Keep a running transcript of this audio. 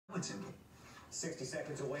wanted. 60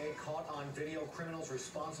 seconds away, caught on video, criminals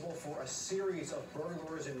responsible for a series of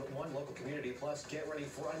burglaries in one local community. Plus, get ready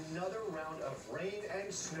for another round of rain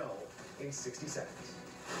and snow in 60 seconds.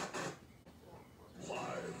 Live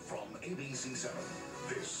from ABC 7,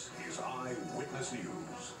 this is Eyewitness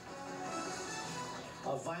News.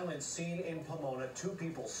 A violent scene in Pomona. 2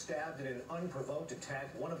 people stabbed in an unprovoked attack.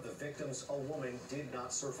 One of the victims, a woman, did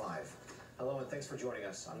not survive. Hello and thanks for joining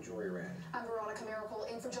us. I'm Jory. I'm Veronica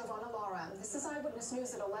in for Jovana, Lara. This is Eyewitness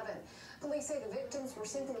News at 11. Police say the victims were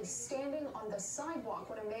simply standing on the sidewalk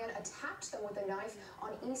when a man attacked them with a knife on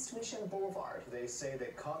East Mission Boulevard. They say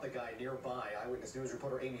they caught the guy nearby. Eyewitness News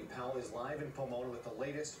reporter Amy Powell is live in Pomona with the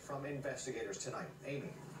latest from investigators tonight. Amy.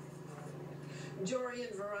 Jory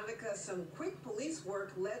and Veronica, some quick police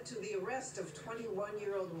work led to the arrest of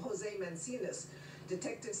 21-year-old Jose Mancinas.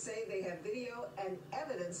 Detectives say they have video and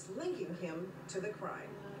evidence linking him to the crime.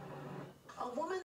 A woman